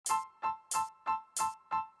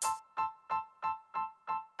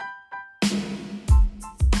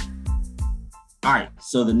All right.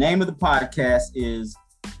 So the name of the podcast is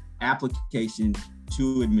Application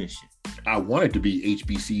to Admission. I want it to be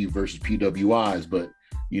HBC versus PWIs, but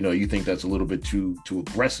you think that's a little bit too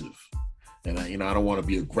aggressive, and I don't want to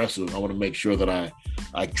be aggressive. I want to make sure that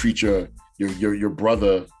I treat your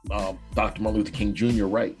brother, Dr. Martin Luther King Jr.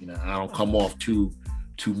 right. I don't come off too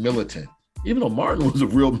militant, even though Martin was a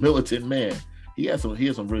real militant man. He has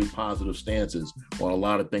some really positive stances on a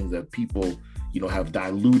lot of things that people have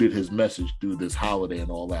diluted his message through this holiday and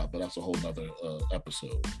all that. But that's a whole nother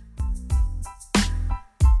episode.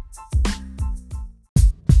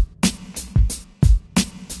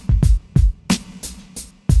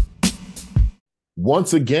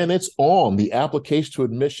 Once again, it's on the Application to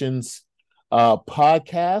Admissions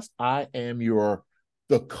podcast. I am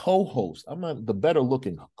the co-host. I'm not the better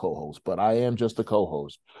looking co-host, but I am just the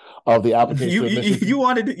co-host of the Application to Admissions. You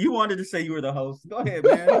wanted to say you were the host. Go ahead,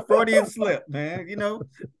 man. Freudian slip, man.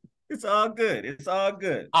 It's all good. It's all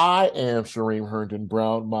good. I am Shareem Herndon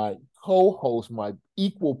Brown. My co-host, my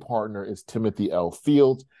equal partner is Timothy L.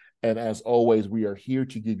 Fields. And as always, we are here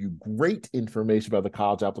to give you great information about the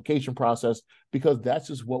college application process, because that's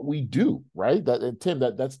just what we do, right?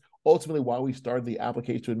 That's ultimately why we started the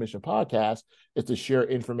Application to Admission podcast, is to share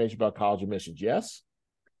information about college admissions. Yes?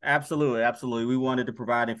 Absolutely. Absolutely. We wanted to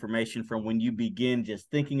provide information from when you begin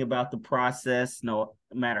just thinking about the process, no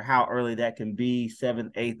matter how early that can be,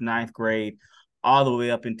 7th, 8th, 9th grade, all the way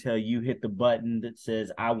up until you hit the button that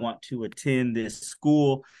says, I want to attend this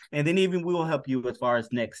school. And then even we will help you as far as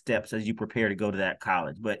next steps as you prepare to go to that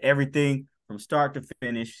college. But everything from start to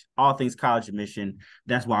finish, all things college admission,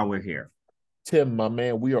 that's why we're here. Tim, my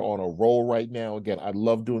man, we are on a roll right now. Again, I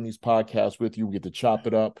love doing these podcasts with you. We get to chop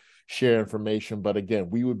it up, share information. But again,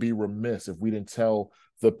 we would be remiss if we didn't tell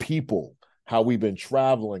the people how we've been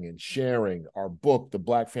traveling and sharing our book, The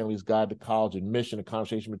Black Family's Guide to College Admission, a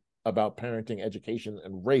conversation about parenting, education,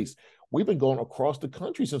 and race. We've been going across the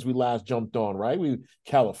country since we last jumped on, right?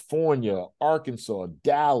 California, Arkansas,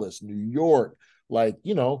 Dallas, New York.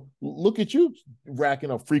 Look at you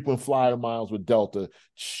racking up frequent flyer miles with Delta,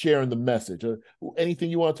 sharing the message.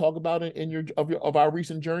 Anything you want to talk about in our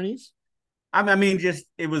recent journeys? I mean, just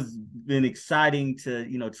it was been exciting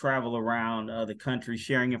to travel around the country,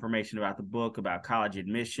 sharing information about the book, about college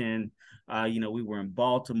admission. We were in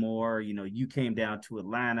Baltimore. You came down to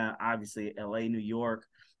Atlanta, obviously L.A., New York.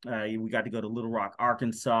 We got to go to Little Rock,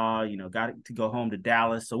 Arkansas. Got to go home to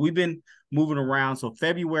Dallas. So we've been moving around. So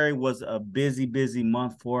February was a busy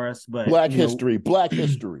month for us. But Black History.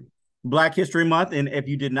 Black History Month. And if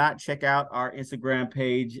you did not check out our Instagram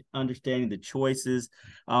page, Understanding the Choices,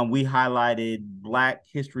 we highlighted Black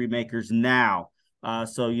history makers now.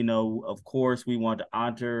 So, of course, we want to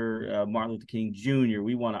honor Martin Luther King Jr.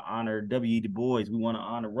 We want to honor W.E. Du Bois. We want to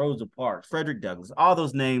honor Rosa Parks, Frederick Douglass, all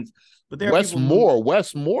those names. But there Wes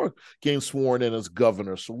Moore getting sworn in as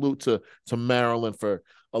governor. Salute to Maryland for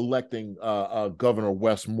electing Governor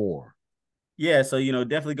Wes Moore. Yeah, so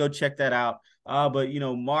definitely go check that out. But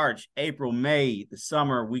March, April, May, the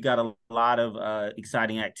summer, we got a lot of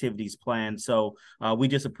exciting activities planned. So we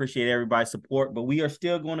just appreciate everybody's support. But we are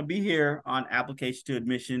still going to be here on Application to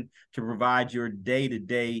Admission to provide your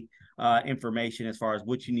day-to-day information as far as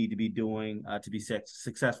what you need to be doing to be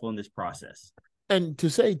successful in this process. And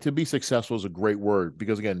to be successful is a great word,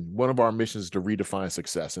 because again, one of our missions is to redefine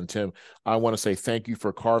success. And Tim, I want to say thank you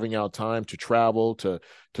for carving out time to travel, to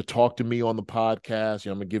talk to me on the podcast.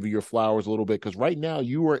 I'm going to give you your flowers a little bit, because right now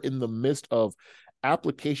you are in the midst of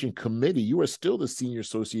application committee. You are still the senior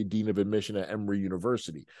associate dean of admission at Emory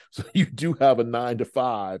University. So you do have a 9 to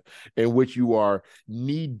 5 in which you are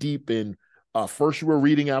knee deep in. First, you were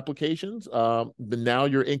reading applications, but now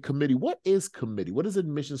you're in committee. What is committee? What is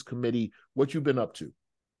admissions committee? What you've been up to?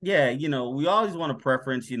 Yeah, we always want to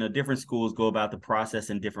preference, different schools go about the process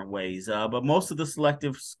in different ways. But most of the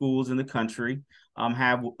selective schools in the country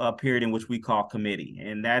have a period in which we call committee.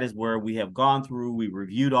 And that is where we have gone through, we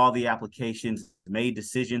reviewed all the applications, made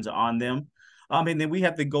decisions on them. And then we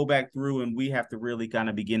have to go back through and we have to really kind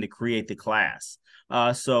of begin to create the class.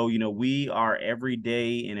 So, we are every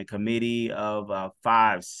day in a committee of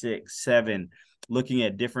 5, 6, 7, looking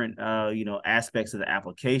at different, aspects of the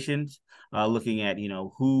applications, looking at,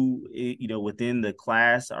 who, within the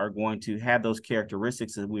class are going to have those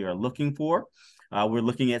characteristics that we are looking for. We're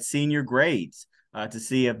looking at senior grades to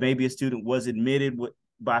see if maybe a student was admitted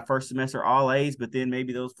by first semester all A's, but then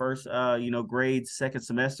maybe those first, grades, second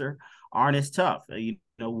semester aren't as tough.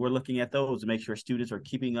 We're looking at those to make sure students are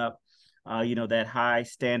keeping up, that high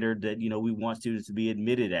standard that, we want students to be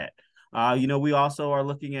admitted at. We also are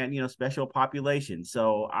looking at, special populations.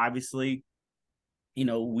 So obviously,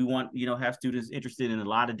 We want, have students interested in a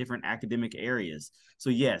lot of different academic areas. So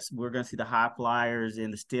yes, we're going to see the high flyers in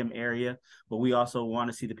the STEM area, but we also want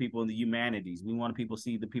to see the people in the humanities. We want people to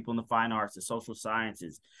see the people in the fine arts, the social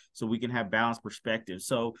sciences, so we can have balanced perspectives.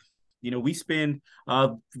 So we spend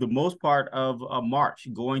the most part of March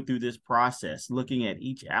going through this process, looking at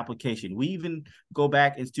each application. We even go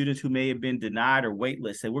back and students who may have been denied or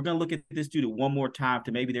waitlist say, we're going to look at this student one more time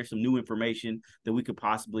to maybe there's some new information that we could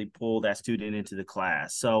possibly pull that student into the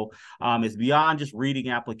class. So it's beyond just reading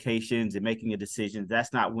applications and making a decision.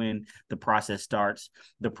 That's not when the process starts.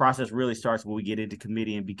 The process really starts when we get into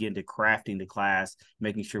committee and begin to crafting the class,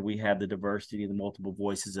 making sure we have the diversity, the multiple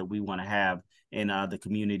voices that we want to have in the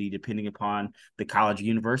community, depending upon the college or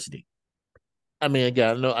university. I mean,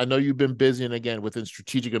 again, I know you've been busy, and again, within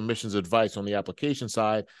strategic admissions advice on the application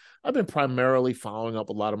side, I've been primarily following up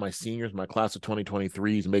a lot of my seniors, my class of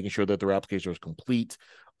 2023s, making sure that their application is complete.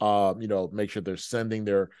 Make sure they're sending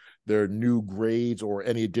their new grades or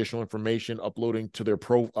any additional information, uploading to their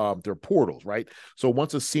portals, right? So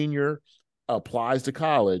once a senior applies to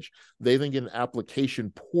college, they then get an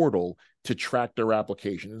application portal to track their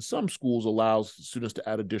application. And some schools allows students to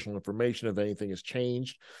add additional information if anything has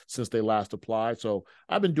changed since they last applied. So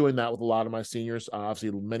I've been doing that with a lot of my seniors.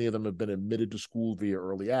 Obviously, many of them have been admitted to school via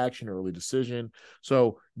early action, early decision.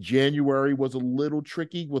 So January was a little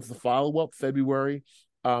tricky with the follow-up. February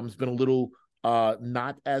it's been a little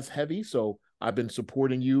not as heavy. So I've been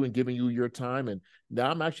supporting you and giving you your time. And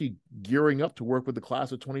now I'm actually gearing up to work with the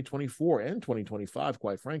class of 2024 and 2025,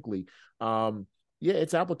 quite frankly.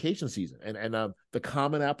 It's application season. And the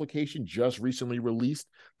common application just recently released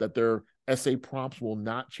that their essay prompts will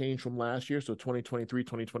not change from last year. So 2023,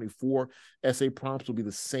 2024 essay prompts will be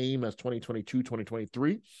the same as 2022,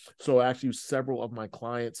 2023. So actually several of my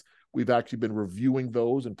clients, we've actually been reviewing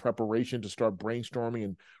those in preparation to start brainstorming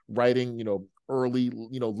and writing, early,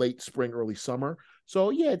 late spring, early summer.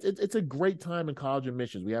 So yeah, it's a great time in college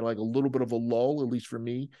admissions. We had like a little bit of a lull, at least for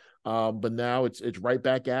me. But now it's right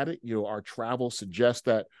back at it. Our travel suggests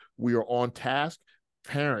that we are on task.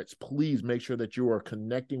 Parents, please make sure that you are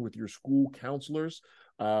connecting with your school counselors.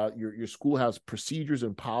 Your school has procedures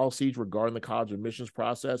and policies regarding the college admissions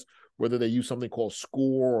process, whether they use something called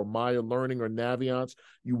SCORE or Maya Learning or Naviance.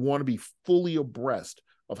 You want to be fully abreast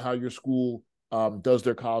of how your school does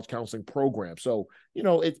their college counseling program. So,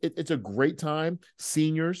 it's a great time.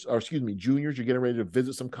 Juniors, you're getting ready to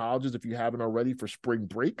visit some colleges if you haven't already for spring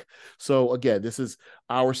break. So again,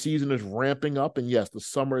 our season is ramping up, and yes, the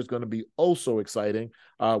summer is going to be oh so exciting.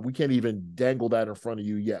 We can't even dangle that in front of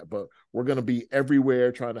you yet, but we're going to be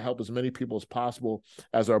everywhere trying to help as many people as possible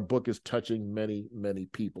as our book is touching many, many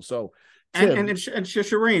people. So Tim, and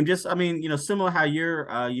Shareem, just, similar how you're,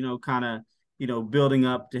 kind of, building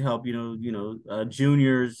up to help,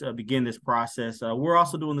 juniors begin this process. We're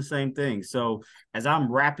also doing the same thing. So as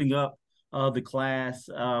I'm wrapping up the class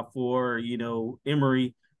for,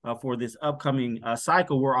 Emory for this upcoming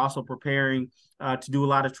cycle, we're also preparing to do a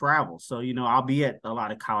lot of travel. So, I'll be at a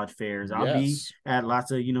lot of college fairs. I'll be at lots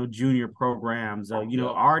of, junior programs,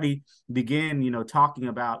 already begin, talking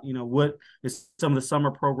about, what is some of the summer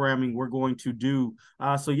programming we're going to do.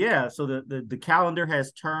 So the calendar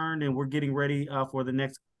has turned and we're getting ready for the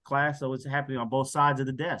next class. So it's happening on both sides of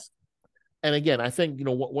the desk. And again, I think,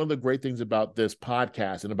 one of the great things about this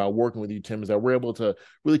podcast and about working with you, Tim, is that we're able to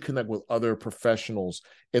really connect with other professionals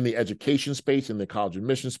in the education space, in the college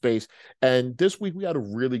admission space. And this week we had a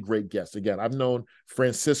really great guest. Again, I've known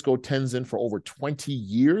Francisco Tezén for over 20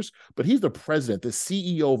 years, but he's the president, the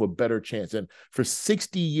CEO of A Better Chance. And for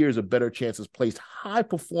 60 years, A Better Chance has placed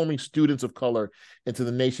high-performing students of color into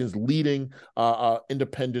the nation's leading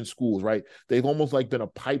independent schools, right? They've almost like been a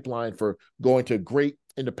pipeline for going to great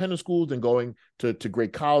independent schools and going to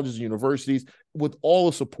great colleges and universities with all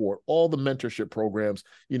the support, all the mentorship programs,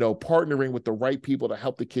 partnering with the right people to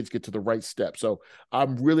help the kids get to the right step. So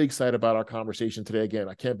I'm really excited about our conversation today. Again,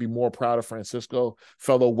 I can't be more proud of Francisco,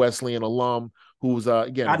 fellow Wesleyan alum, who's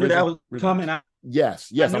again. I knew that was coming.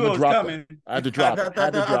 Yes, I knew it was coming. I had to drop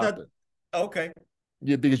it. Okay.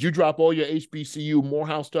 Yeah, because you drop all your HBCU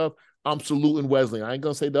Morehouse stuff. I'm saluting Wesleyan. I ain't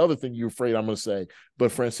gonna say the other thing you're afraid I'm gonna say,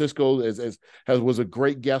 but Francisco was a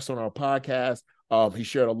great guest on our podcast. He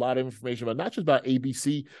shared a lot of information about not just about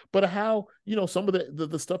ABC, but how some of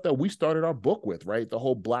the stuff that we started our book with, right? The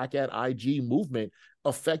whole Black at IG movement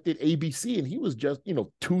affected ABC, and he was just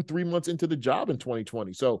 2-3 months into the job in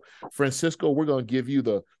 2020. So Francisco, we're gonna give you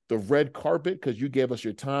the red carpet because you gave us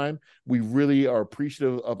your time. We really are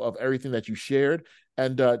appreciative of everything that you shared.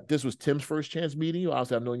 And this was Tim's first chance meeting you.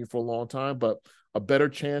 Obviously, I've known you for a long time, but A Better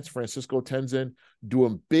Chance, Francisco Tezén,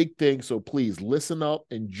 doing big things. So please listen up,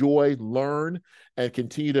 enjoy, learn, and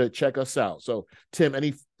continue to check us out. So, Tim,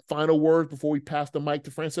 any final words before we pass the mic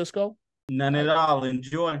to Francisco? None at all.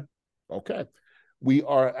 Enjoy. Okay. We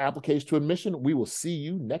are Application to Admission. We will see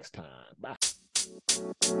you next time. Bye.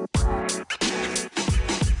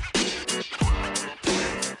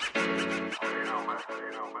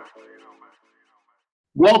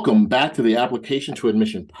 Welcome back to the Application to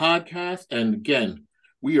Admission podcast. And again,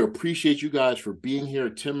 we appreciate you guys for being here.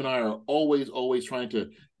 Tim and I are always trying to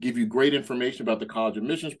give you great information about the college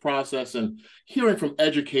admissions process and hearing from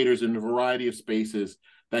educators in a variety of spaces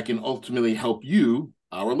that can ultimately help you,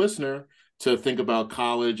 our listener, to think about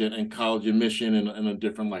college and college admission in a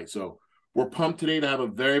different light. So we're pumped today to have a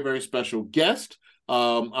very, very special guest.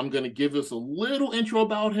 I'm going to give us a little intro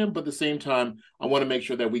about him, but at the same time, I want to make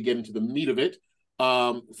sure that we get into the meat of it.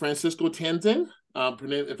 Francisco Tezén,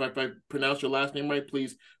 if I pronounce your last name right,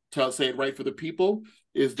 please say it right for the people,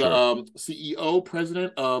 is the CEO,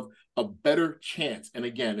 president of A Better Chance. And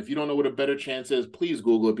again, if you don't know what A Better Chance is, please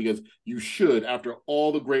Google it, because you should, after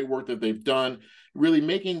all the great work that they've done, really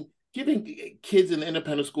giving kids in the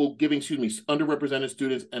independent school, underrepresented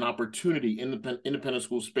students an opportunity in the independent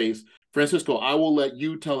school space. Francisco, I will let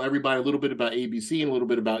you tell everybody a little bit about ABC and a little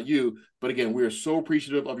bit about you. But again, we are so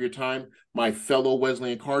appreciative of your time, my fellow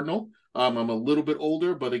Wesleyan Cardinal. I'm a little bit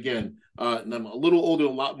older, but again, I'm a little older, a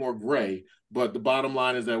lot more gray. But the bottom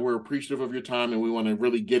line is that we're appreciative of your time, and we want to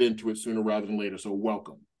really get into it sooner rather than later. So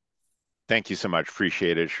welcome. Thank you so much.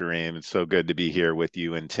 Appreciate it, Shireen. It's so good to be here with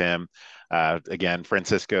you and Tim. Again,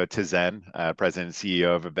 Francisco Tezén, President and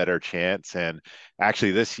CEO of A Better Chance. And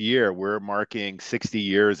actually this year, we're marking 60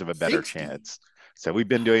 years of A Better Chance. So we've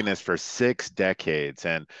been doing this for 6 decades.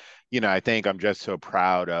 And, I think I'm just so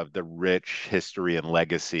proud of the rich history and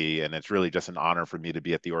legacy. And it's really just an honor for me to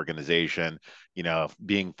be at the organization,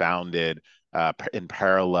 being founded in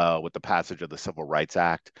parallel with the passage of the Civil Rights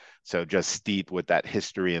Act. So just steeped with that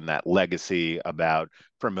history and that legacy about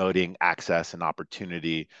promoting access and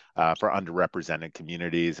opportunity for underrepresented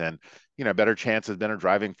communities. And, Better Chance has been a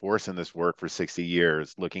driving force in this work for 60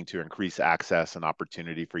 years, looking to increase access and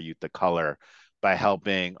opportunity for youth of color by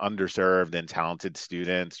helping underserved and talented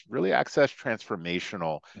students really access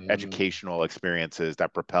transformational educational experiences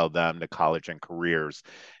that propel them to college and careers.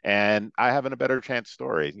 And I have a Better Chance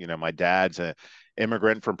story. My dad's an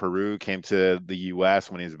immigrant from Peru, came to the US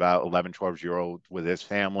when he was about 11, 12-year-old with his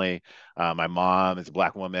family. My mom is a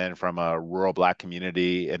Black woman from a rural Black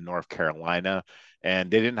community in North Carolina. And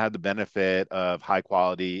they didn't have the benefit of high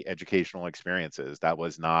quality educational experiences. That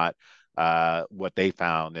was not what they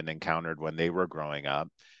found and encountered when they were growing up.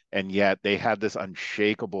 And yet they had this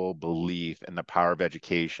unshakable belief in the power of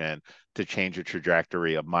education to change the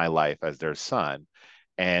trajectory of my life as their son.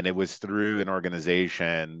 And it was through an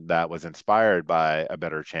organization that was inspired by A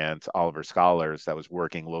Better Chance, Oliver Scholars, that was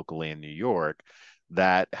working locally in New York,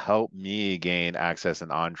 that helped me gain access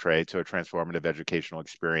and entree to a transformative educational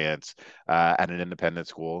experience at an independent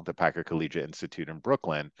school, the Packer Collegiate Institute in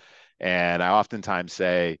Brooklyn. And I oftentimes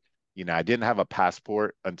say, I didn't have a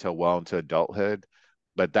passport until well into adulthood,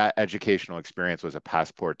 but that educational experience was a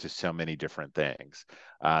passport to so many different things.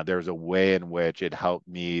 There was a way in which it helped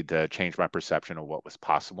me to change my perception of what was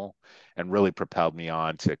possible and really propelled me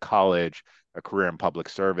on to college, a career in public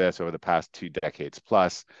service over the past 2 decades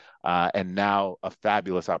plus, and now a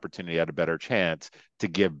fabulous opportunity at A Better Chance to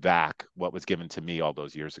give back what was given to me all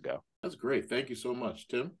those years ago. That's great. Thank you so much,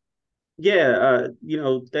 Tim. Yeah,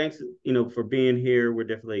 thanks, for being here. We're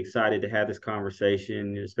definitely excited to have this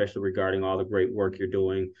conversation, especially regarding all the great work you're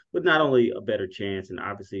doing with not only A Better Chance, and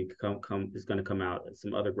obviously is going to come out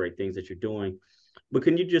some other great things that you're doing. But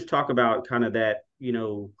can you just talk about kind of that,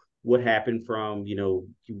 what happened from, you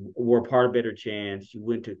were a part of Better Chance, you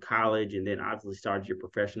went to college, and then obviously started your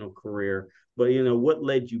professional career. But, what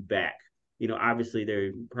led you back? Obviously there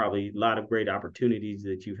are probably a lot of great opportunities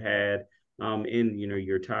that you've had in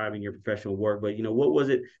your time and your professional work, but what was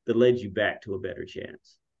it that led you back to A Better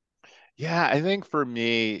Chance? Yeah, I think for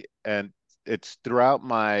me, and it's throughout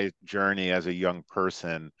my journey as a young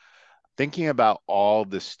person, thinking about all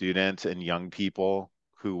the students and young people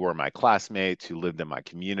who were my classmates, who lived in my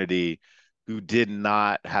community, who did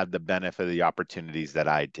not have the benefit of the opportunities that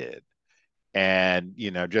I did. And,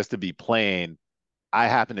 just to be plain, I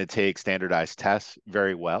happen to take standardized tests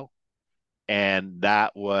very well. And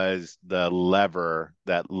that was the lever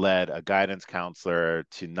that led a guidance counselor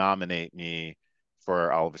to nominate me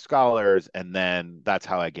for Oliver Scholars. And then that's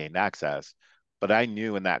how I gained access. But I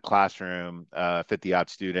knew in that classroom, 50 odd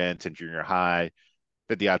students in junior high,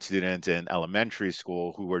 50-odd students in elementary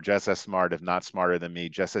school who were just as smart, if not smarter than me,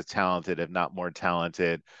 just as talented, if not more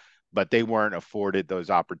talented, but they weren't afforded those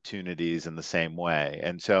opportunities in the same way.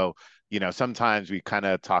 And so, sometimes we kind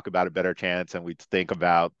of talk about a better chance and we think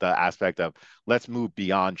about the aspect of let's move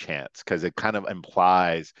beyond chance, because it kind of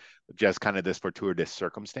implies just kind of this fortuitous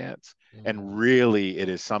circumstance. And really, it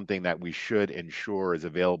is something that we should ensure is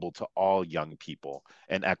available to all young people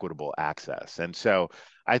and equitable access. And so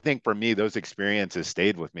I think for me, those experiences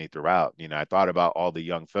stayed with me throughout. I thought about all the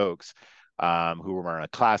young folks who were my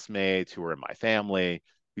classmates, who were in my family,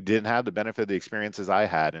 who didn't have the benefit of the experiences I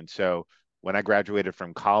had. And so when I graduated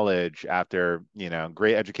from college after,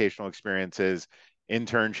 great educational experiences,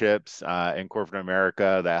 internships in corporate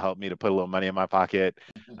America that helped me to put a little money in my pocket,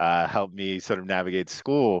 helped me sort of navigate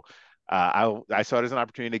school. I saw it as an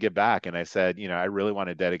opportunity to get back. And I said, I really want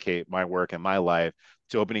to dedicate my work and my life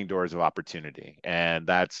to opening doors of opportunity. And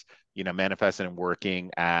that's, manifested in working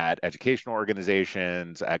at educational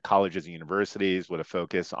organizations, at colleges and universities with a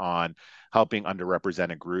focus on helping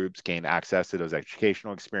underrepresented groups gain access to those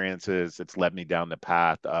educational experiences. It's led me down the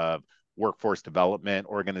path of workforce development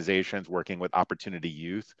organizations, working with opportunity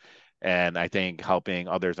youth. And I think helping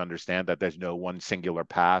others understand that there's no one singular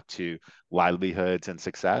path to livelihoods and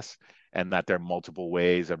success, and that there are multiple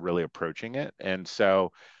ways of really approaching it. And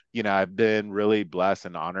so, I've been really blessed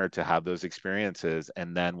and honored to have those experiences.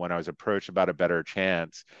 And then when I was approached about a better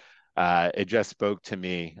chance, it just spoke to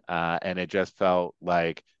me, and it just felt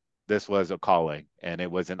like this was a calling, and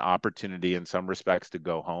it was an opportunity in some respects to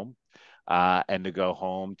go home, and to go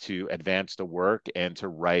home to advance the work and to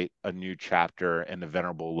write a new chapter in the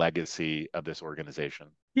venerable legacy of this organization.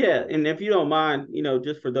 Yeah, and if you don't mind,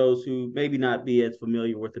 just for those who maybe not be as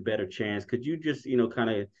familiar with the Better Chance, could you just, kind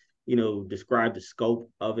of, describe the scope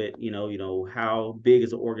of it? How big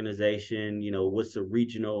is the organization? What's the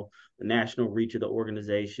regional, the national reach of the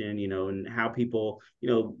organization? And how people,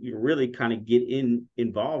 you really kind of get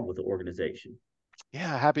involved with the organization.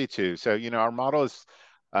 Yeah, happy to. So, our model is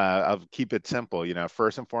I'll keep it simple.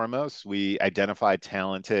 First and foremost, we identify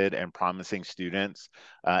talented and promising students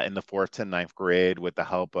in the 4th to 9th grade with the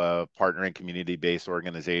help of partnering community-based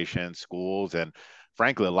organizations, schools, and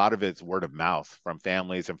frankly, a lot of it's word of mouth from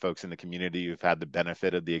families and folks in the community who've had the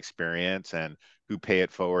benefit of the experience and who pay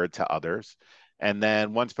it forward to others. And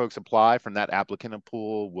then once folks apply from that applicant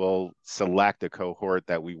pool, we'll select a cohort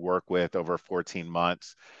that we work with over 14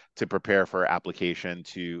 months to prepare for application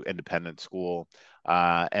to independent school.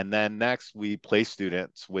 And then next, we place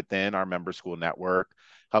students within our member school network,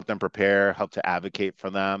 help them prepare, help to advocate for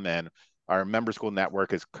them. And our member school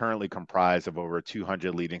network is currently comprised of over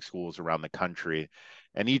 200 leading schools around the country.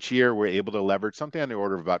 And each year, we're able to leverage something on the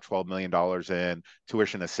order of about $12 million in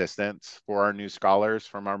tuition assistance for our new scholars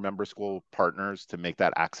from our member school partners to make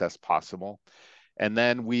that access possible. And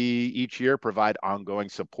then we each year provide ongoing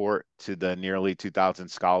support to the nearly 2,000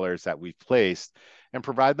 scholars that we've placed, and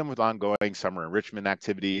provide them with ongoing summer enrichment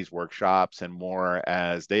activities, workshops, and more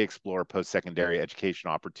as they explore post-secondary education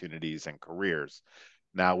opportunities and careers.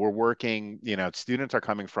 Now we're working, students are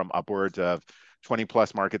coming from upwards of 20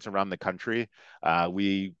 plus markets around the country.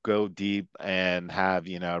 We go deep and have,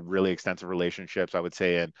 really extensive relationships, I would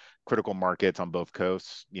say, in critical markets on both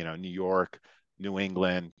coasts, New York, New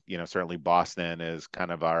England, certainly Boston is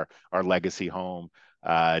kind of our legacy home,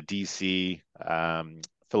 DC,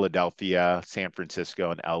 Philadelphia, San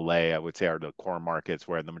Francisco, and LA, I would say, are the core markets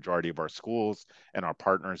where the majority of our schools and our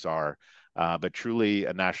partners are, but truly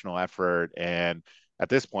a national effort. And at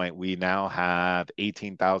this point, we now have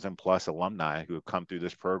 18,000 plus alumni who have come through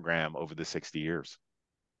this program over the 60 years.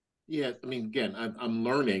 Yeah, I mean, again, I'm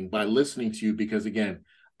learning by listening to you because, again,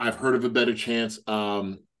 I've heard of a better chance.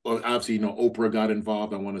 Obviously, Oprah got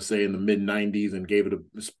involved, I want to say, in the mid-90s and gave it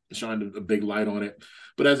shined a big light on it.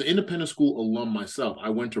 But as an independent school alum myself, I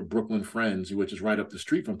went to Brooklyn Friends, which is right up the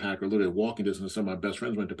street from Packer, literally walking distance. Some of my best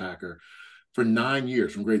friends went to Packer for 9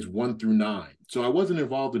 years, from grades 1 through 9. So I wasn't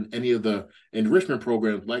involved in any of the enrichment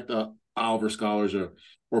programs like the Oliver Scholars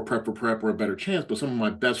or Prep for Prep or a Better Chance, but some of my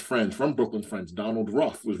best friends from Brooklyn Friends, Donald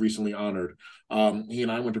Ruff was recently honored. He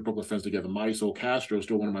and I went to Brooklyn Friends together. Marisol Castro is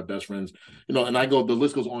still one of my best friends, and the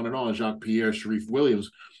list goes on and on, Jacques Pierre, Sharif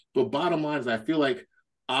Williams. But bottom line is I feel like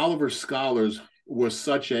Oliver Scholars was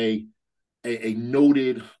such a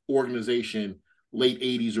noted organization, late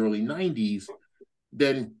 80s, early 90s,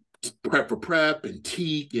 then Prep for Prep and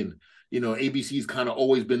Teak and, ABC's kind of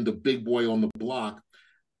always been the big boy on the block.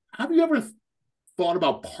 Have you ever thought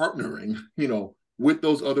about partnering, with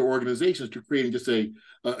those other organizations to creating just a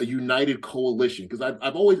united coalition. Because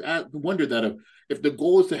I've always wondered that if the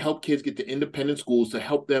goal is to help kids get to independent schools, to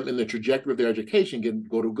help them in the trajectory of their education,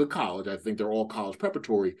 go to a good college. I think they're all college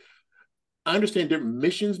preparatory. I understand different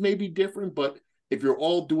missions may be different, but if you're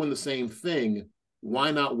all doing the same thing,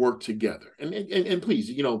 why not work together? And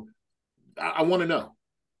please, I want to know.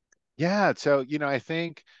 Yeah, so I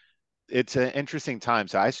think it's an interesting time.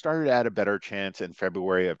 So I started at a Better Chance in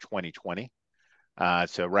February of 2020.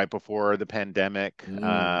 So right before the pandemic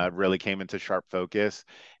really came into sharp focus.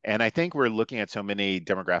 And I think we're looking at so many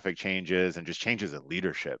demographic changes and just changes in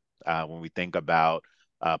leadership when we think about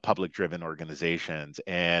public-driven organizations.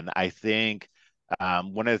 And I think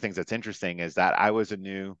one of the things that's interesting is that I was a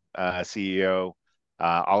new CEO.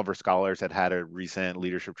 All of our scholars had a recent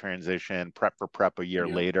leadership transition. Prep for Prep a year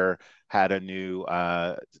later had a new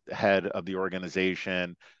head of the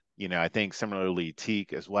organization. I think similarly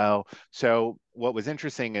Teak as well. So what was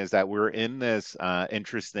interesting is that we're in this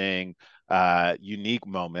interesting, unique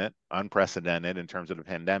moment, unprecedented in terms of the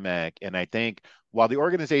pandemic. And I think while the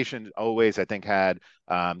organization always, I think, had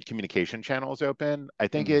communication channels open, I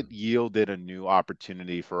think it yielded a new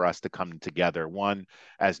opportunity for us to come together. One,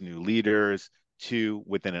 as new leaders. Two,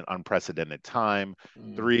 within an unprecedented time.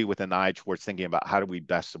 Three, with an eye towards thinking about how do we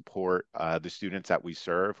best support the students that we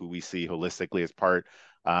serve, who we see holistically as part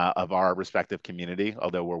of our respective community,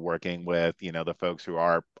 although we're working with, the folks who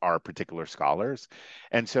are our particular scholars.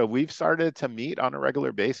 And so we've started to meet on a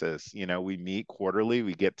regular basis. We meet quarterly,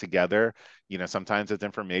 we get together, sometimes it's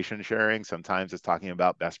information sharing, sometimes it's talking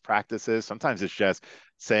about best practices, sometimes it's just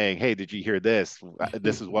saying, hey, did you hear this?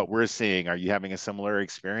 This is what we're seeing. Are you having a similar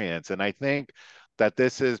experience? And I think that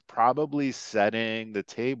this is probably setting the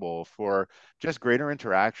table for just greater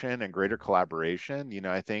interaction and greater collaboration.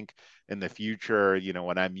 I think in the future,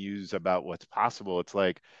 when I muse about what's possible, it's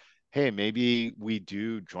like, hey, maybe we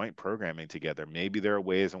do joint programming together. Maybe there are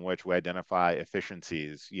ways in which we identify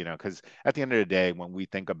efficiencies, because at the end of the day, when we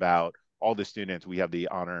think about all the students we have the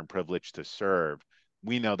honor and privilege to serve,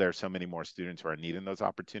 we know there are so many more students who are needing those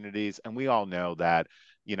opportunities. And we all know that,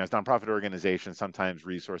 as nonprofit organizations, sometimes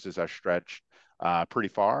resources are stretched pretty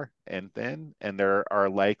far and thin, and there are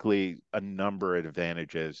likely a number of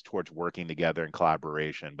advantages towards working together in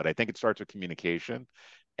collaboration. But I think it starts with communication,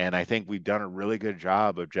 and I think we've done a really good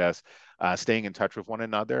job of just staying in touch with one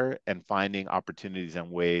another and finding opportunities and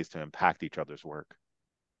ways to impact each other's work.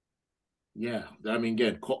 Yeah, I mean,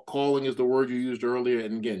 again, calling is the word you used earlier,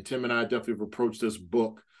 and again, Tim and I definitely have approached this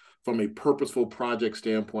book from a purposeful project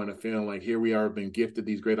standpoint of feeling like here we are, been gifted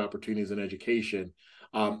these great opportunities in education,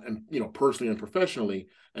 and personally and professionally,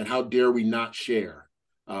 and how dare we not share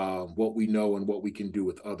what we know and what we can do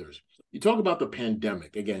with others. You talk about the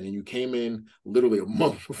pandemic again, and you came in literally a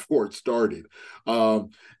month before it started, and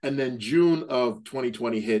then June of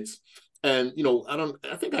 2020 hits, and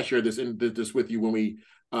I think I shared this with you when we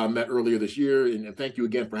met earlier this year, and thank you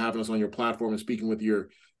again for having us on your platform and speaking with your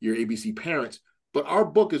ABC parents. But our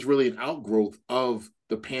book is really an outgrowth of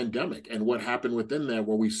the pandemic and what happened within that,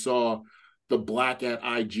 where we saw the Black at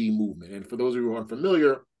IG movement. And for those of you who aren't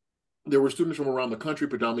familiar, there were students from around the country,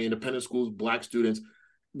 predominantly independent schools, Black students,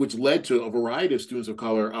 which led to a variety of students of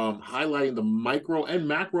color highlighting the micro and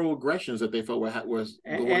macro aggressions that they felt was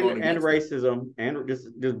going on and racism them. And just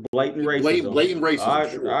blatant racism. Blatant racism. All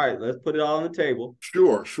right, sure. All right, let's put it all on the table.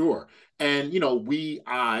 Sure. And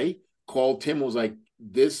I called Tim, was like,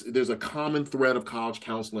 there's a common thread of college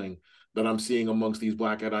counseling that I'm seeing amongst these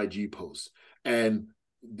Black at IG posts. And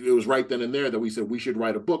it was right then and there that we said we should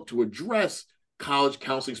write a book to address college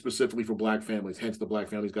counseling specifically for Black families, hence the Black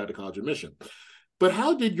Families Guide to College Admission. But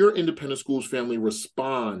how did your independent schools family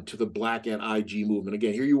respond to the Black at IG movement?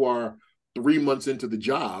 Again, here you are 3 months into the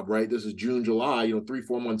job, right? This is June, July,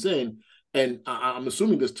 3-4 months in. And I'm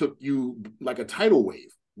assuming this took you like a tidal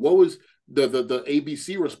wave. What was the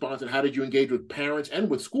ABC response, and how did you engage with parents and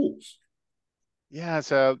with schools? Yeah,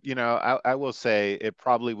 so, I will say it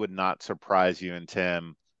probably would not surprise you and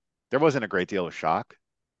Tim. There wasn't a great deal of shock.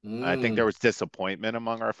 I think there was disappointment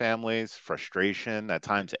among our families, frustration, at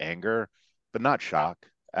times anger, but not shock.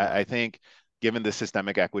 I think given the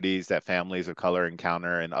systemic equities that families of color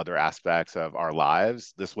encounter in other aspects of our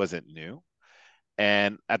lives, this wasn't new.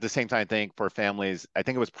 And at the same time, I think for families, I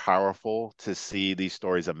think it was powerful to see these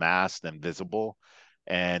stories amassed and visible,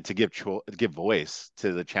 and to give voice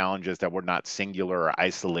to the challenges that were not singular or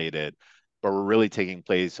isolated, but were really taking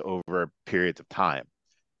place over periods of time.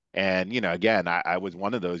 And, again, I was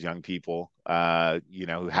one of those young people,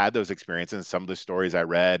 who had those experiences. Some of the stories I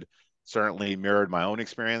read certainly mirrored my own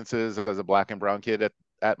experiences as a Black and brown kid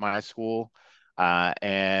at my school,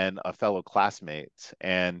 and a fellow classmates.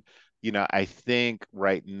 And I think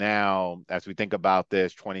right now, as we think about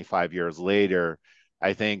this 25 years later,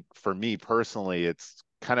 I think for me personally, it's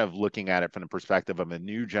kind of looking at it from the perspective of a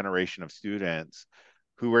new generation of students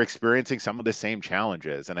who are experiencing some of the same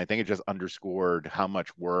challenges. And I think it just underscored how much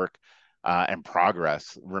work and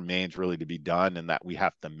progress remains really to be done and that we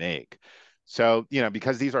have to make. So,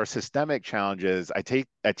 because these are systemic challenges, I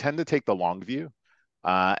tend to take the long view.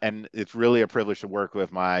 And it's really a privilege to work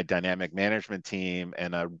with my dynamic management team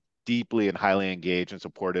and a deeply and highly engaged and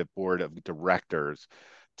supportive board of directors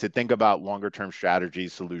to think about longer term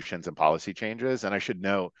strategies, solutions, and policy changes. And I should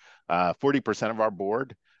note, 40% of our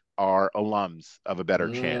board are alums of A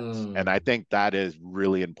Better Chance. And I think that is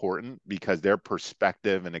really important because their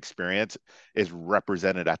perspective and experience is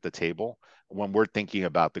represented at the table when we're thinking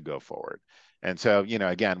about the go forward. And so,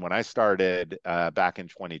 again, when I started back in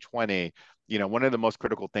 2020, one of the most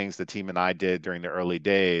critical things the team and I did during the early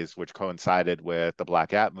days, which coincided with the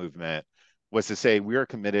Black App movement, was to say we are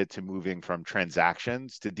committed to moving from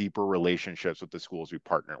transactions to deeper relationships with the schools we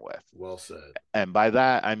partner with. Well said. And by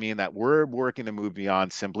that, I mean that we're working to move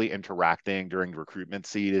beyond simply interacting during recruitment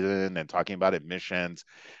season and talking about admissions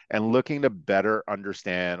and looking to better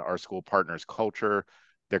understand our school partners' culture,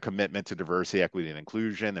 their commitment to diversity, equity, and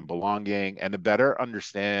inclusion and belonging, and to better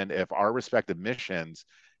understand if our respective missions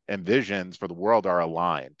and visions for the world are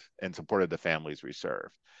aligned in support of the families we serve.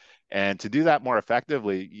 And to do that more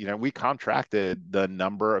effectively, we contracted the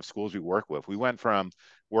number of schools we work with. We went from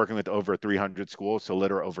working with over 300 schools to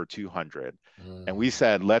literally over 200. And we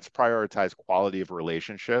said, let's prioritize quality of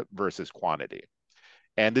relationship versus quantity.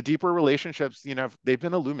 And the deeper relationships, they've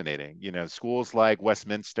been illuminating, schools like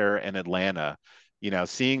Westminster and Atlanta,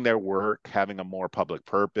 seeing their work having a more public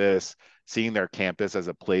purpose, seeing their campus as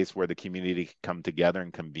a place where the community can come together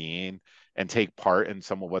and convene and take part in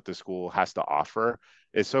some of what the school has to offer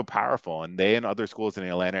is so powerful. And they and other schools in the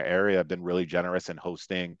Atlanta area have been really generous in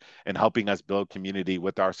hosting and helping us build community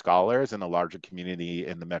with our scholars and a larger community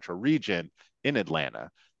in the metro region in Atlanta.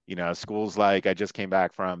 Schools like I just came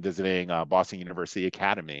back from visiting Boston University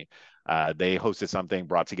Academy. They hosted something,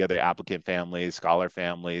 brought together applicant families, scholar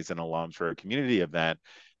families, and alums for a community event.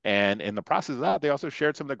 And in the process of that, they also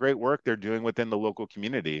shared some of the great work they're doing within the local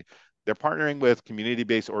community. They're partnering with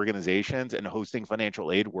community-based organizations and hosting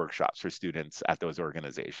financial aid workshops for students at those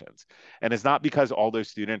organizations. And it's not because all those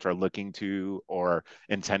students are looking to or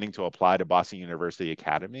intending to apply to Boston University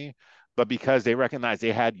Academy, but because they recognize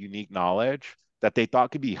they had unique knowledge that they thought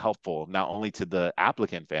could be helpful not only to the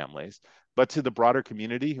applicant families, but to the broader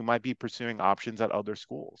community who might be pursuing options at other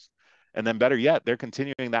schools. And then better yet, they're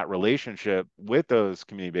continuing that relationship with those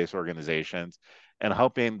community-based organizations and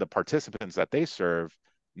helping the participants that they serve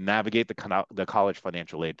navigate the college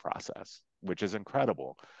financial aid process, which is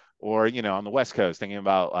incredible. Or, on the West Coast, thinking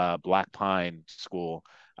about Black Pine School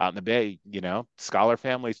out in the Bay, scholar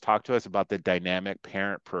families talk to us about the dynamic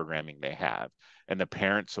parent programming they have and the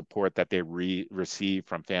parent support that they receive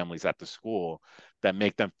from families at the school that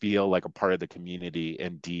make them feel like a part of the community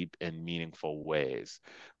in deep and meaningful ways.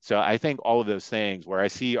 So I think all of those things where I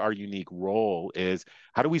see our unique role is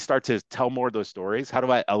how do we start to tell more of those stories? How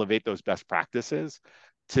do I elevate those best practices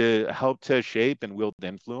to help to shape and wield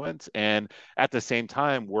influence, and at the same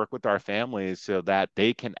time work with our families so that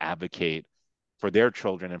they can advocate for their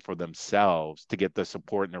children and for themselves to get the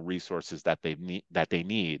support and the resources that they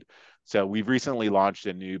need. So we've recently launched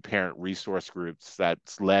a new parent resource groups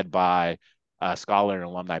that's led by scholar and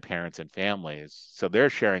alumni parents and families. So they're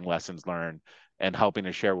sharing lessons learned and helping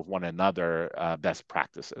to share with one another best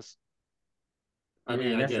practices. I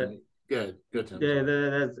mean, Man, again, good, Tim.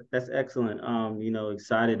 yeah, that's excellent.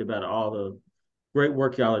 Excited about all the great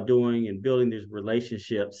work y'all are doing and building these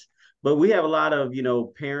relationships. But we have a lot of,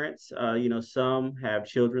 parents, some have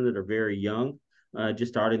children that are very young,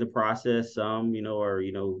 just starting the process. Some, are,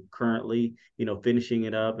 currently, finishing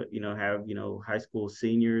it up, have, high school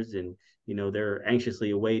seniors and, they're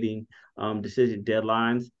anxiously awaiting decision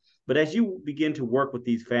deadlines. But as you begin to work with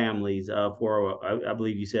these families for, I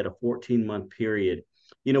believe you said, a 14-month period,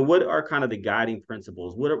 what are kind of the guiding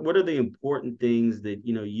principles? What are the important things that,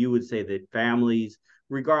 you would say that families,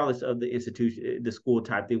 regardless of the institution, the school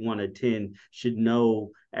type they want to attend, should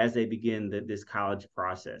know as they begin this college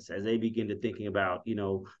process, as they begin to thinking about,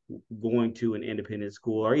 going to an independent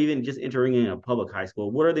school or even just entering in a public high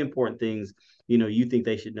school? What are the important things, you think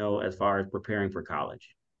they should know as far as preparing for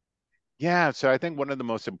college? Yeah, so I think one of the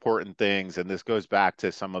most important things, and this goes back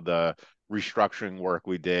to some of the restructuring work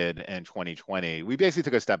we did in 2020, we basically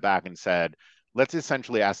took a step back and said, let's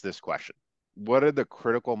essentially ask this question. What are the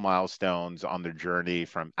critical milestones on the journey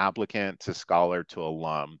from applicant to scholar to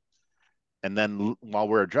alum And then while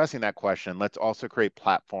we're addressing that question, let's also create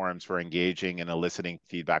platforms for engaging and eliciting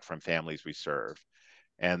feedback from families we serve.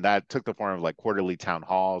 And that took the form of like quarterly town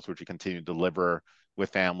halls, which we continue to deliver with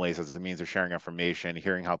families as a means of sharing information,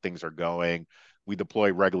 hearing how things are going. We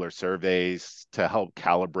deploy regular surveys to help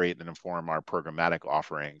calibrate and inform our programmatic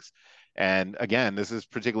offerings. And again, this is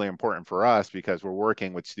particularly important for us because we're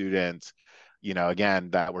working with students, again,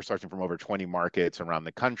 that we're starting from over 20 markets around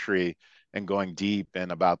the country and going deep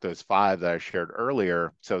in about those 5 that I shared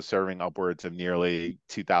earlier. So serving upwards of nearly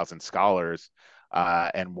 2,000 scholars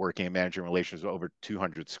and working and managing relations with over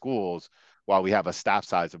 200 schools, while we have a staff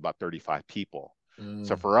size of about 35 people.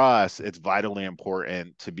 So for us, it's vitally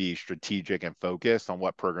important to be strategic and focused on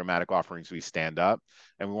what programmatic offerings we stand up.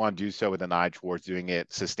 And we want to do so with an eye towards doing it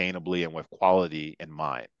sustainably and with quality in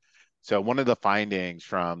mind. So one of the findings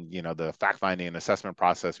from, the fact finding and assessment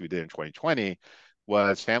process we did in 2020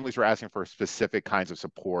 was families were asking for specific kinds of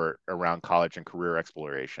support around college and career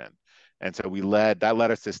exploration. And so that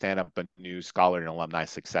led us to stand up a new scholar and alumni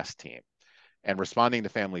success team. And responding to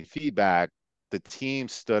family feedback, the team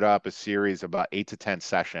stood up a series of about 8 to 10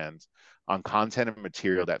 sessions on content and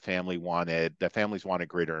material that families wanted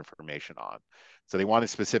greater information on. So they wanted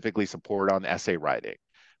specifically support on essay writing.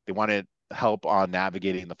 They wanted help on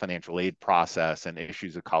navigating the financial aid process and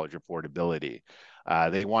issues of college affordability.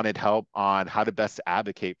 They wanted help on how to best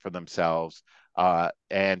advocate for themselves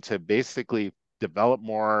and to basically develop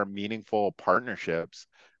more meaningful partnerships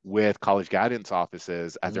with college guidance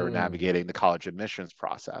offices as they were navigating the college admissions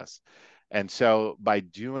process. And so by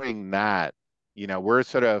doing that, we're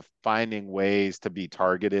sort of finding ways to be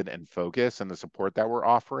targeted and focused in the support that we're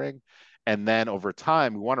offering. And then over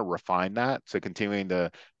time, we want to refine that. So continuing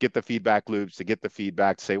to get the feedback loops, to get the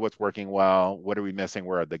feedback, to say what's working well, what are we missing,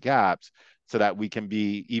 where are the gaps, so that we can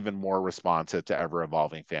be even more responsive to ever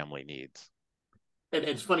evolving family needs. And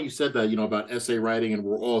it's funny you said that, about essay writing, and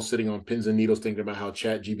we're all sitting on pins and needles thinking about how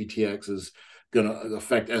Chat GBTX is going to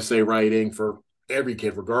affect essay writing for every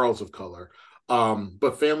kid, regardless of color.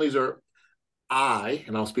 But families and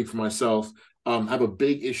I'll speak for myself, have a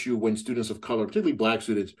big issue when students of color, particularly Black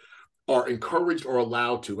students, are encouraged or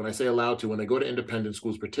allowed to, when I say allowed to, when they go to independent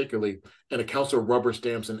schools particularly, and a counselor rubber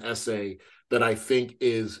stamps an essay that I think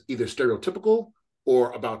is either stereotypical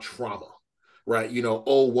or about trauma, right?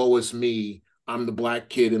 Oh, woe is me. I'm the Black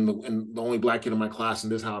kid and the only Black kid in my class,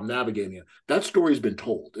 and this is how I'm navigating it. That story's been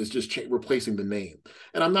told. It's just replacing the name.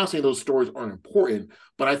 And I'm not saying those stories aren't important,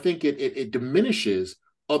 but I think it diminishes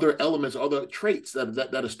other elements, other traits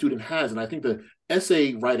that a student has. And I think the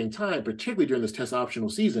essay writing time, particularly during this test optional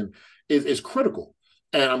season, is critical.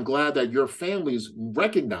 And I'm glad that your families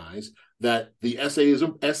recognize that the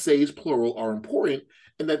essays plural are important,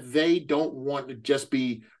 and that they don't want to just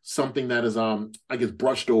be something that is, I guess,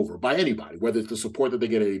 brushed over by anybody, whether it's the support that they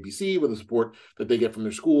get at ABC, whether the support that they get from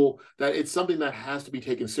their school, that it's something that has to be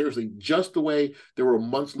taken seriously, just the way there were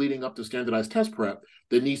months leading up to standardized test prep.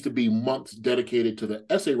 There needs to be months dedicated to the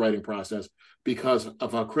essay writing process because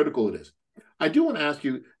of how critical it is. I do want to ask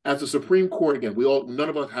you, as the Supreme Court, again, none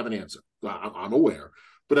of us have an answer, I'm aware,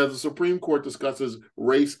 but as the Supreme Court discusses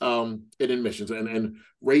race in admissions and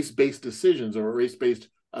race-based decisions or race-based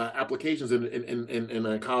applications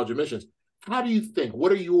in college admissions, how do you think?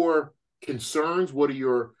 What are your concerns? What are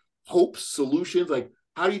your hopes, solutions? Like,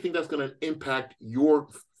 how do you think that's going to impact your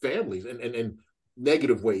families in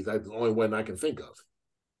negative ways? That's the only one I can think of.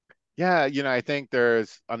 Yeah, I think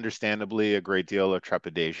there's understandably a great deal of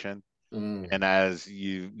trepidation. And as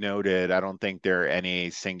you noted, I don't think there are any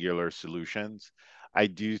singular solutions. I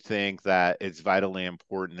do think that it's vitally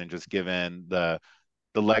important, and just given the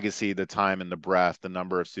legacy, the time and the breadth, the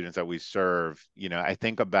number of students that we serve, I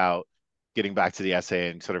think about getting back to the essay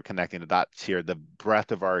and sort of connecting the dots here. The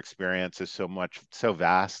breadth of our experience is so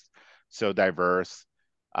vast, so diverse.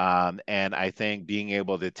 And I think being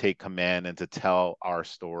able to take command and to tell our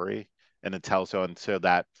story and to tell so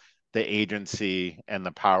that the agency and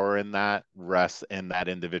the power in that rests in that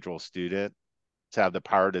individual student to have the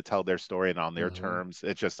power to tell their story and on their terms.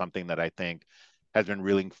 It's just something that I think has been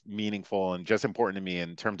really meaningful and just important to me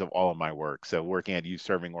in terms of all of my work. So working at youth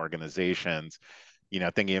serving organizations,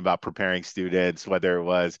 thinking about preparing students, whether it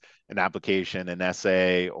was an application, an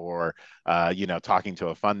essay, or, talking to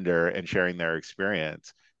a funder and sharing their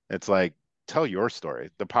experience. It's like, tell your story.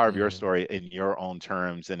 The power of your story in your own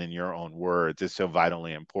terms and in your own words is so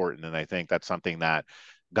vitally important. And I think that's something that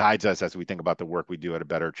guides us as we think about the work we do at A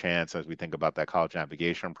Better Chance, as we think about that college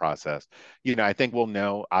navigation process. I think we'll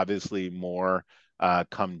know obviously more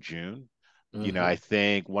come June. I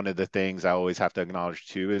think one of the things I always have to acknowledge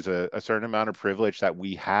too is a certain amount of privilege that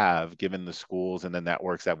we have given the schools and the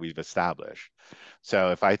networks that we've established.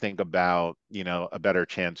 So if I think about, a better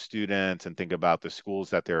chance students and think about the schools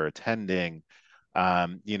that they're attending,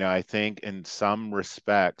 I think in some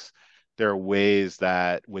respects, there are ways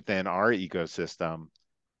that within our ecosystem,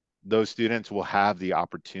 those students will have the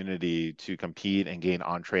opportunity to compete and gain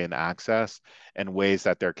entree and access in ways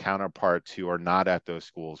that their counterparts who are not at those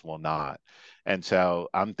schools will not. And so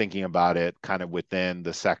I'm thinking about it kind of within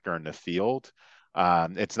the sector and the field.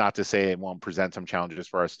 It's not to say it won't present some challenges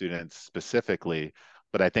for our students specifically,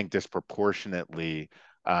 but I think disproportionately,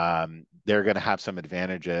 they're going to have some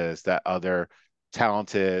advantages that other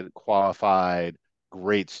talented, qualified,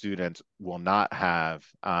 great students will not have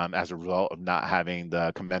as a result of not having the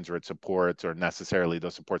commensurate supports or necessarily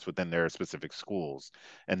those supports within their specific schools.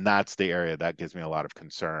 And that's the area that gives me a lot of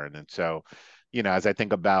concern. And so, as I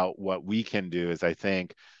think about what we can do is I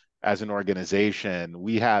think as an organization,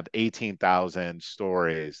 we have 18,000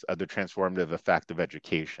 stories of the transformative effect of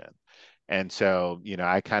education. And so,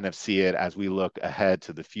 I kind of see it as we look ahead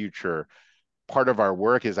to the future. Part of our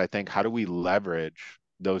work is, I think, how do we leverage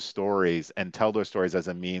those stories and tell those stories as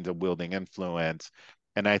a means of wielding influence?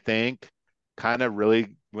 And I think kind of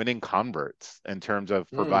really winning converts in terms of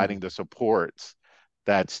providing the supports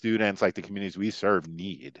that students like the communities we serve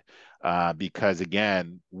need. Because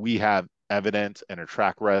again, we have evidence and a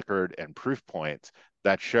track record and proof points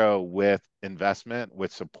that show with investment,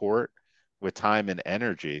 with support, with time and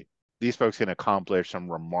energy, these folks can accomplish some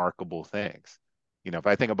remarkable things. If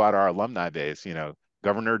I think about our alumni base,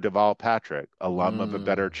 Governor Deval Patrick, alum of A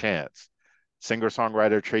Better Chance,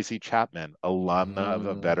 singer-songwriter Tracy Chapman, alum of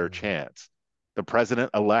A Better Chance, the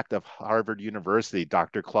president-elect of Harvard University,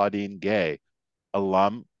 Dr. Claudine Gay,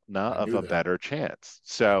 alumna of A Better Chance.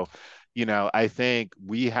 So, I think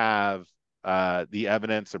we have the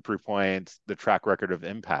evidence, the proof points, the track record of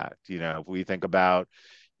impact. If we think about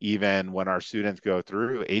even when our students go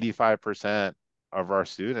through, 85% of our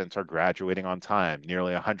students are graduating on time.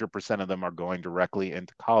 Nearly 100% of them are going directly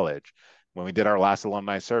into college. When we did our last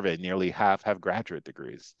alumni survey, nearly half have graduate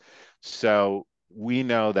degrees. So we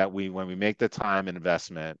know that when we make the time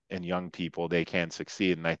investment in young people, they can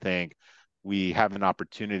succeed. And I think we have an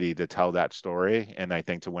opportunity to tell that story, and I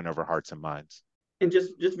think to win over hearts and minds. And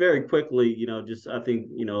just very quickly, I think,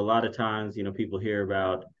 a lot of times, people hear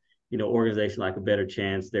about, organization like A Better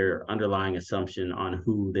Chance, their underlying assumption on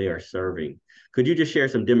who they are serving. Could you just share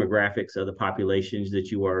some demographics of the populations that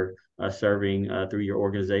you are serving through your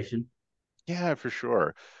organization? Yeah, for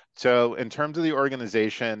sure. So in terms of the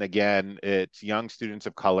organization, again, it's young students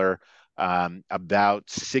of color. About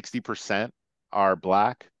 60% are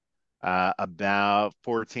Black. About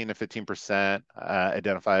 14 to 15%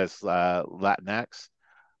 identify as Latinx.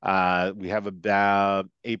 We have about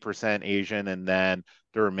 8% Asian, and then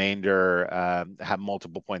the remainder have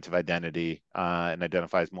multiple points of identity and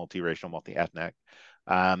identify as multiracial, multi-ethnic.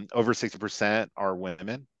 Over 60% are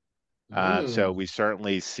women. So we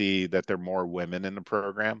certainly see that there are more women in the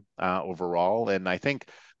program overall. And I think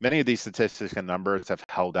many of these statistics and numbers have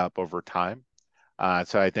held up over time.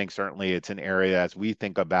 So I think certainly it's an area as we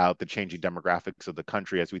think about the changing demographics of the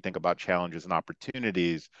country, as we think about challenges and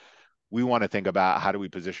opportunities, we want to think about how do we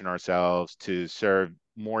position ourselves to serve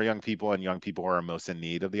more young people and young people who are most in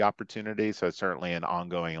need of the opportunity. So it's certainly an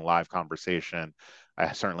ongoing and live conversation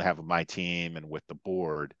I certainly have with my team and with the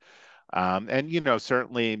board. And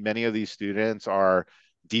certainly many of these students are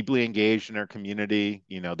deeply engaged in their community.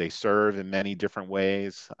 They serve in many different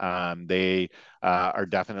ways. They are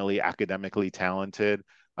definitely academically talented,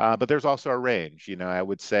 but there's also a range. I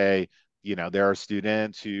would say, there are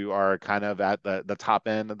students who are kind of at the top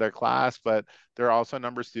end of their class, but there are also a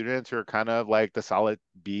number of students who are kind of like the solid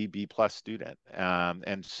B plus student.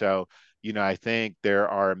 And so, I think there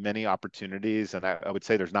are many opportunities, and I would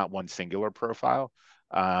say there's not one singular profile.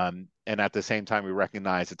 And at the same time, we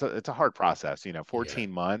recognize it's a hard process.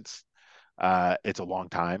 14 months, it's a long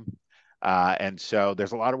time. And so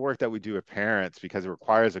there's a lot of work that we do with parents because it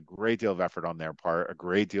requires a great deal of effort on their part, a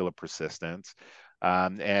great deal of persistence.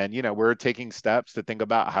 And we're taking steps to think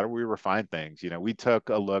about how do we refine things. We took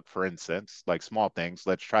a look, for instance, like small things.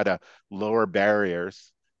 Let's try to lower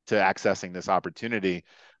barriers to accessing this opportunity.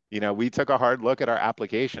 We took a hard look at our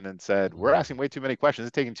application and said, we're asking way too many questions.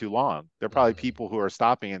 It's taking too long. There are probably people who are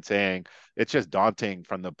stopping and saying, it's just daunting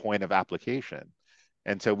from the point of application.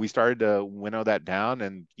 And so we started to winnow that down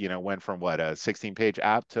and, went from a 16-page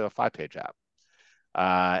app to a 5-page app.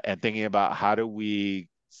 And thinking about how do we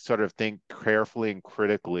sort of think carefully and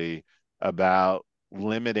critically about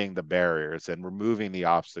limiting the barriers and removing the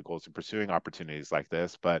obstacles to pursuing opportunities like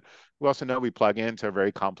this. But we also know we plug into a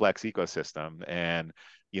very complex ecosystem, and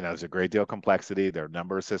there's a great deal of complexity. There are a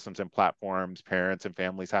number of systems and platforms parents and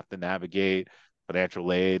families have to navigate.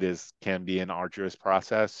 Financial aid can be an arduous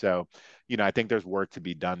process. So, I think there's work to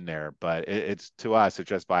be done there, but it's to us, it's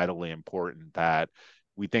just vitally important that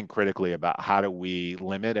we think critically about how do we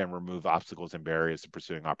limit and remove obstacles and barriers to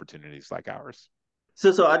pursuing opportunities like ours.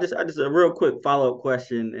 So I just a real quick follow-up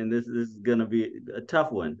question, and this is gonna be a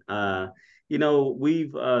tough one.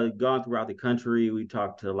 We've gone throughout the country. We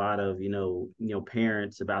talked to a lot of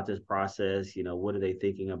parents about this process. What are they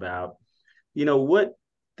thinking about? What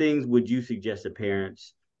things would you suggest to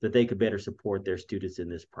parents that they could better support their students in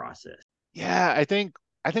this process? Yeah, I think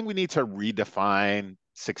we need to redefine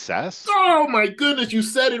success. Oh my goodness, you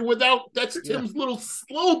said it that's Yeah. Tim's little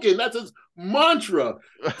slogan. That's his mantra.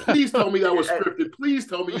 Please tell me that was scripted. Please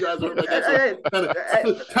tell me you guys are like that's a kind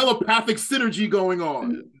of telepathic synergy going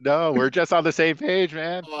on. No, we're just on the same page,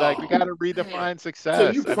 man. Like we got to redefine success.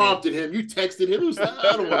 So you prompted him, you texted him.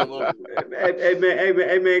 I don't want to love him.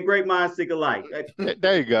 Hey, man, great minds think alike.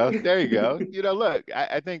 There you go. There you go. Look,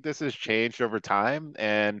 I think this has changed over time.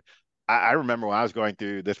 And I remember when I was going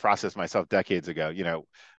through this process myself decades ago, the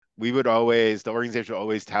organization would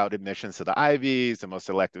always tout admissions to the Ivies, the most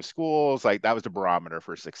selective schools. Like that was the barometer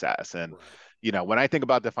for success. And, when I think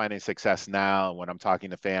about defining success now, when I'm talking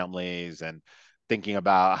to families and thinking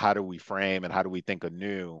about how do we frame and how do we think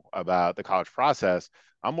anew about the college process,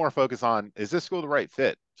 I'm more focused on, is this school the right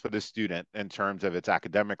fit for the student in terms of its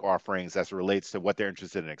academic offerings as it relates to what they're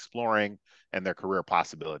interested in exploring and their career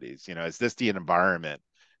possibilities? Is this the environment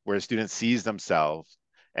where a student sees themselves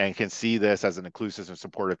and can see this as an inclusive and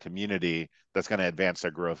supportive community that's going to advance their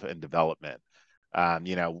growth and development?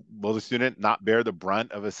 Will the student not bear the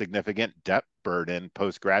brunt of a significant debt burden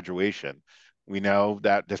post-graduation? We know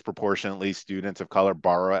that disproportionately students of color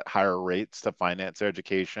borrow at higher rates to finance their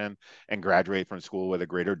education and graduate from school with a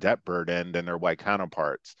greater debt burden than their white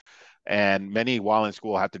counterparts. And many, while in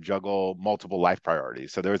school, have to juggle multiple life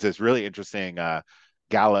priorities. So there was this really interesting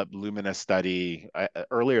Gallup Lumina study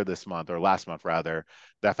earlier this month, or last month rather,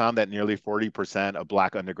 that found that nearly 40% of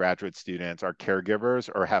Black undergraduate students are caregivers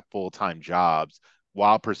or have full-time jobs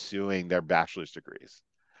while pursuing their bachelor's degrees.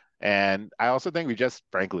 And I also think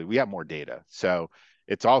frankly, we have more data. So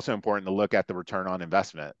it's also important to look at the return on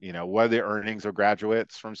investment. What are the earnings of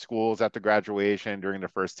graduates from schools after graduation during the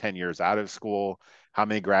first 10 years out of school? How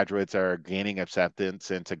many graduates are gaining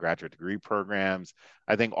acceptance into graduate degree programs?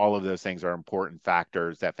 I think all of those things are important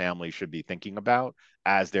factors that families should be thinking about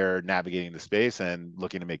as they're navigating the space and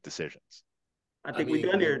looking to make decisions. I think we're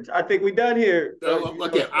done here. I think we're done here.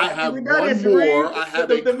 Okay, I have one more. I have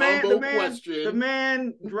a combo question. The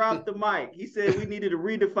man dropped the mic. He said we needed to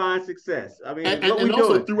redefine success. I mean, and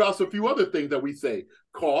also threw out a few other things that we say.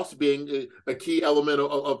 Cost being a key element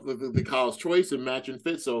of the college choice and match and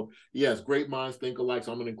fit. So yes, great minds think alike.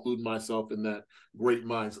 So I'm going to include myself in that great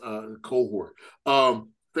minds cohort.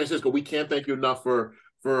 Francisco, we can't thank you enough for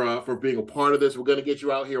being a part of this. We're going to get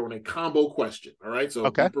you out here on a combo question. All right, so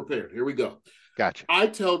Be prepared. Here we go. Gotcha. I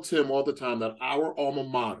tell Tim all the time that our alma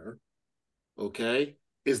mater,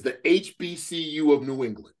 is the HBCU of New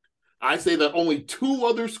England. I say that only two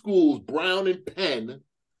other schools, Brown and Penn,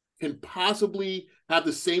 can possibly have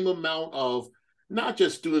the same amount of not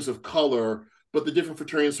just students of color, but the different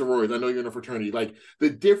fraternity and sororities. I know you're in a fraternity. Like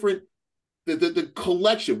the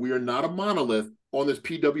collection. We are not a monolith on this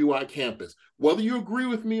PWI campus. Whether you agree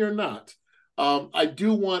with me or not, I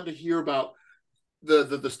do want to hear about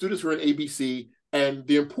the students who are in ABC and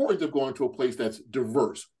the importance of going to a place that's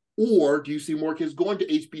diverse. Or do you see more kids going to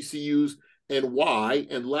HBCUs and why?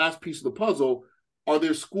 And last piece of the puzzle, are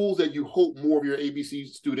there schools that you hope more of your ABC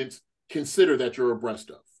students consider that you're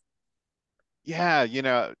abreast of? Yeah,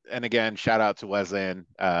 and again, shout out to Wesleyan.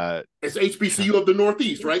 It's HBCU of the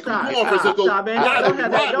Northeast, right? Come on, Francisco. Don't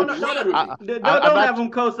have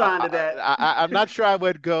them co-sign to that. I'm not sure I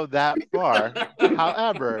would go that far.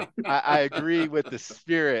 However, I agree with the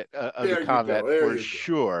spirit of the comment for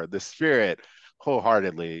sure. The spirit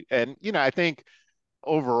wholeheartedly. And, I think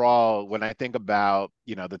overall, when I think about,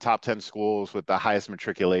 the top 10 schools with the highest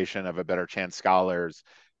matriculation of a Better Chance scholars,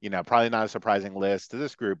 probably not a surprising list to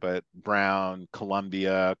this group, but Brown,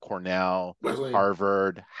 Columbia, Cornell, Wesleyan,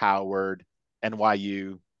 Harvard, Howard,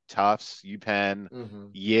 NYU, Tufts, UPenn,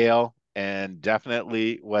 Yale, and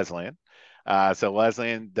definitely Wesleyan. So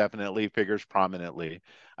Wesleyan definitely figures prominently.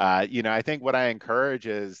 I think what I encourage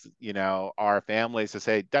is, our families to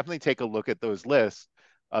say, definitely take a look at those lists,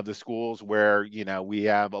 of the schools where, we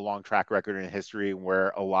have a long track record in history where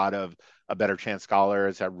a lot of a better chance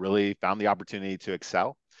scholars have really found the opportunity to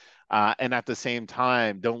excel. And at the same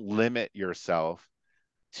time, don't limit yourself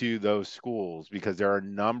to those schools, because there are a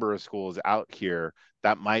number of schools out here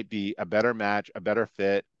that might be a better match, a better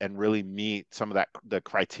fit, and really meet some of the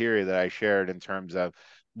criteria that I shared in terms of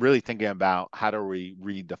really thinking about how do we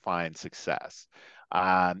redefine success.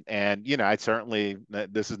 And I certainly,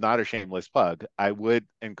 this is not a shameless plug, I would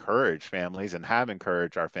encourage families and have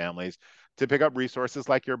encouraged our families to pick up resources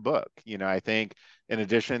like your book. I think in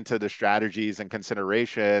addition to the strategies and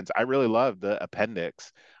considerations, I really love the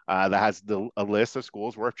appendix that has a list of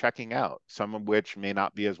schools worth checking out, some of which may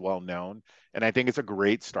not be as well known. And I think it's a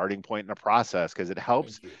great starting point in the process, because it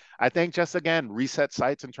helps, I think, just again, reset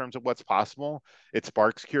sights in terms of what's possible. It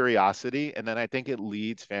sparks curiosity. And then I think it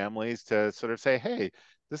leads families to sort of say, hey,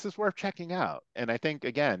 this is worth checking out. And I think,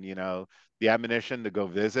 again, the admonition to go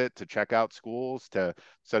visit, to check out schools, to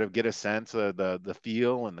sort of get a sense of the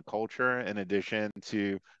feel and the culture, in addition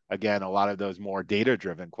to, again, a lot of those more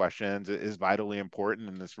data-driven questions, is vitally important,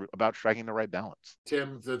 and it's about striking the right balance.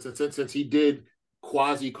 Tim, since he did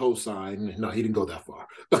quasi co-sign, no, he didn't go that far.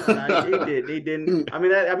 No, he did. He didn't. I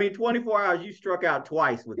mean, 24 hours. You struck out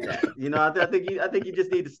twice with that. I think you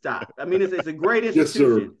just need to stop. I mean, it's a great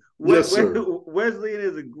institution. Yes, sir. Wesleyan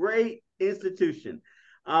is a great institution.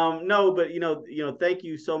 No, but thank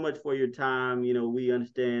you so much for your time. We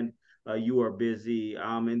understand you are busy.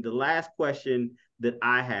 And the last question that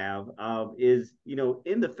I have is,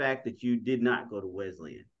 in the fact that you did not go to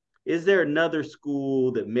Wesleyan, is there another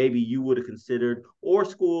school that maybe you would have considered, or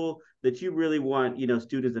school that you really want,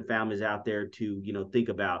 students and families out there to, think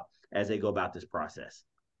about as they go about this process?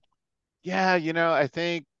 Yeah, I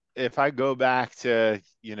think if I go back to,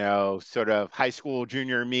 sort of high school,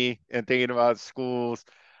 junior me, and thinking about schools,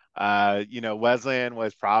 Wesleyan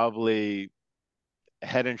was probably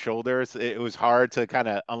head and shoulders. It was hard to kind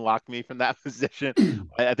of unlock me from that position.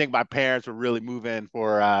 I think my parents were really moving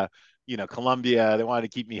for, Columbia. They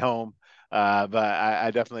wanted to keep me home. But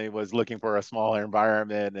I definitely was looking for a smaller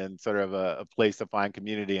environment and sort of a place to find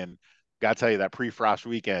community. And got to tell you, that pre-frost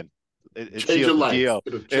weekend, it sealed the deal.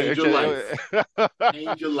 It'll change your life.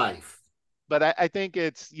 Change your life. But I think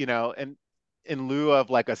it's, and in lieu of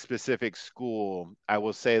like a specific school, I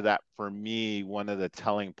will say that for me, one of the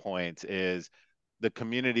telling points is the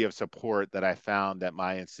community of support that I found at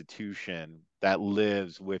my institution that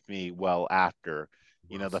lives with me well after.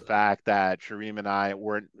 The fact that Shereen and I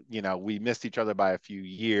weren't, we missed each other by a few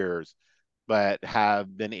years, but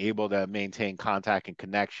have been able to maintain contact and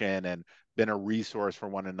connection, and been a resource for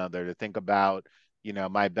one another, to think about,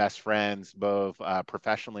 my best friends, both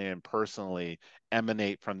professionally and personally,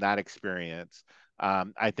 emanate from that experience.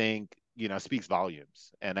 I think, speaks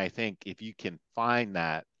volumes. And I think if you can find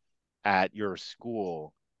that at your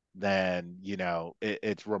school, then,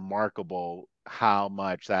 it's remarkable how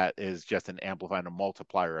much that is just an amplifying, a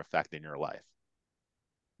multiplier effect in your life.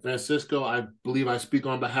 Francisco, I believe I speak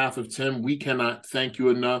on behalf of Tim. We cannot thank you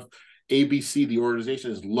enough. ABC, the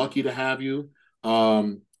organization, is lucky to have you.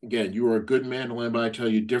 Again, you are a good man. Don't let anybody tell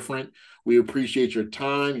you different. We appreciate your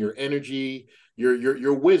time, your energy,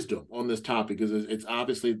 your wisdom on this topic, because it's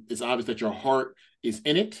obvious that your heart is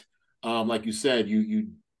in it. Like you said, you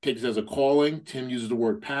take this as a calling. Tim uses the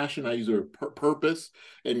word passion. I use the word purpose.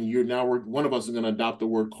 And one of us is going to adopt the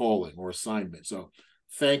word calling or assignment. So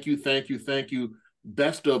thank you.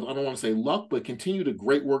 Best of, I don't want to say luck, but continue the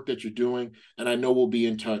great work that you're doing. And I know we'll be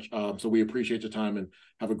in touch. So we appreciate your time, and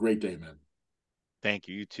have a great day, man. Thank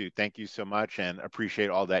you. You too. Thank you so much, and appreciate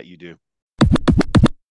all that you do.